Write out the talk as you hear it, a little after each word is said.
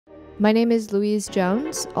My name is Louise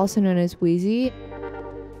Jones, also known as Ouizi.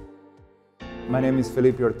 My name is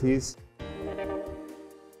Felipe Ortiz.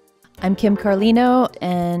 I'm Kim Carlino,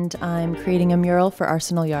 and I'm creating a mural for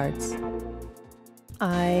Arsenal Yards.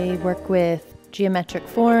 I work with geometric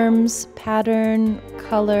forms, pattern,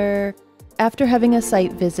 color. After having a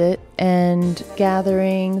site visit and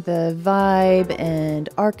gathering the vibe and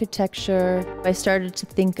architecture, I started to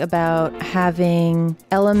think about having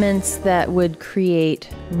elements that would create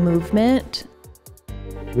movement.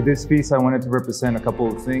 With this piece, I wanted to represent a couple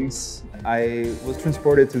of things. I was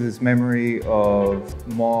transported to this memory of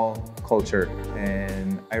mall culture,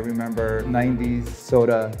 and I remember 90s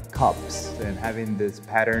soda cups and having this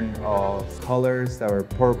pattern of colors that were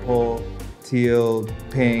purple, teal,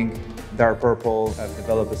 pink, dark purple. I've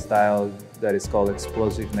developed a style that is called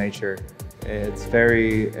explosive nature. It's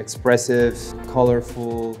very expressive,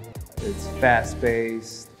 colorful, it's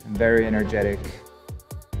fast-paced, and very energetic.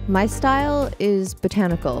 My style is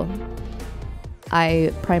botanical.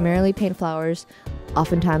 I primarily paint flowers.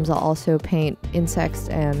 Oftentimes I'll also paint insects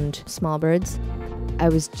and small birds. I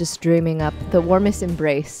was just dreaming up the warmest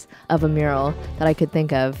embrace of a mural that I could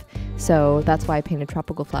think of, so that's why I painted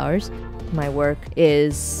tropical flowers. My work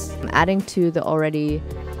is adding to the already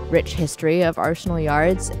rich history of Arsenal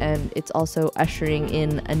Yards, and it's also ushering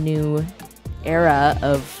in a new era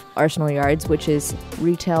of Arsenal Yards, which is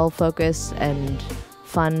retail focused and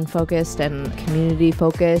fun focused and community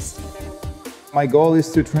focused. My goal is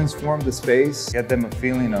to transform the space, get them a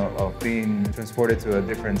feeling of being transported to a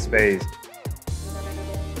different space.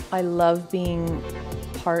 I love being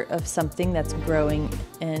part of something that's growing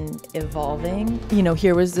and evolving. You know,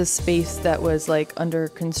 here was this space that was like under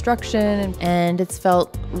construction, and it's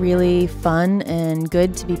felt really fun and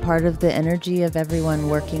good to be part of the energy of everyone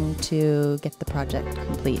working to get the project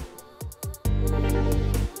complete.